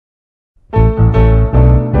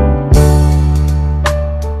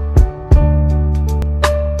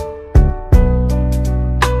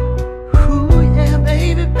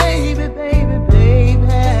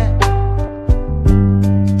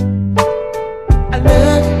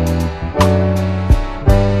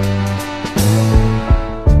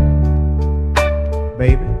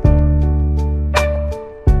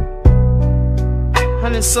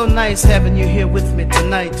nice having you here with me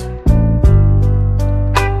tonight.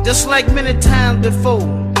 Just like many times before,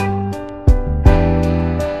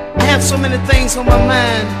 I have so many things on my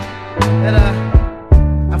mind that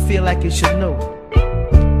I feel like you should know.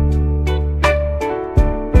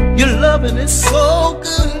 Your loving is so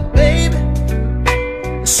good, baby.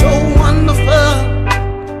 It's so wonderful.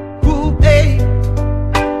 Ooh, babe.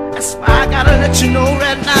 That's why I gotta let you know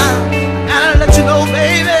right now. I gotta let you know,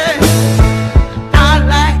 baby, I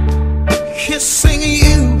like kissing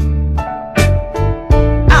you.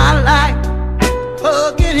 I like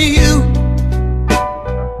hugging you,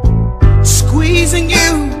 squeezing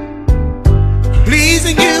you,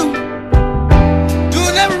 pleasing you,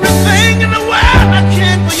 doing everything in the world I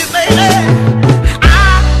can for you, baby. I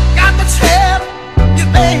got to tell you,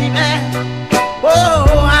 baby.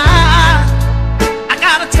 Oh, I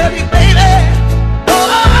gotta tell you, baby. Oh,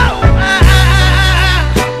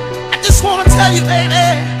 I just wanna tell you, baby,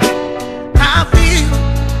 how I feel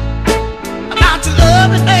about your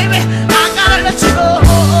loving, baby. I gotta let you know.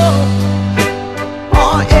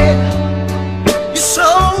 Oh yeah, you're so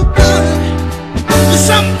good. You're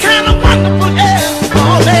some kind of wonderful, yeah.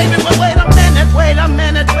 Oh baby, but wait a minute, wait a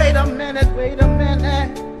minute, wait a minute, wait a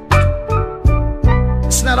minute.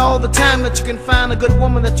 It's not all the time that you can find a good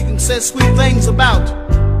woman that you can say sweet things about.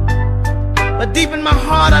 But deep in my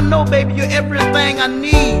heart, I know, baby, you're everything I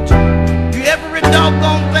need. You're every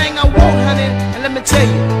doggone thing I want, honey. And let me tell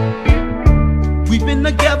you, we've been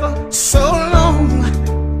together so long.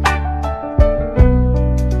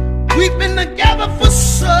 We've been together for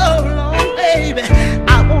so long, baby.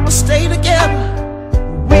 I wanna stay together.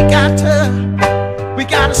 We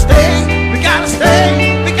gotta stay, we gotta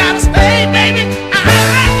stay.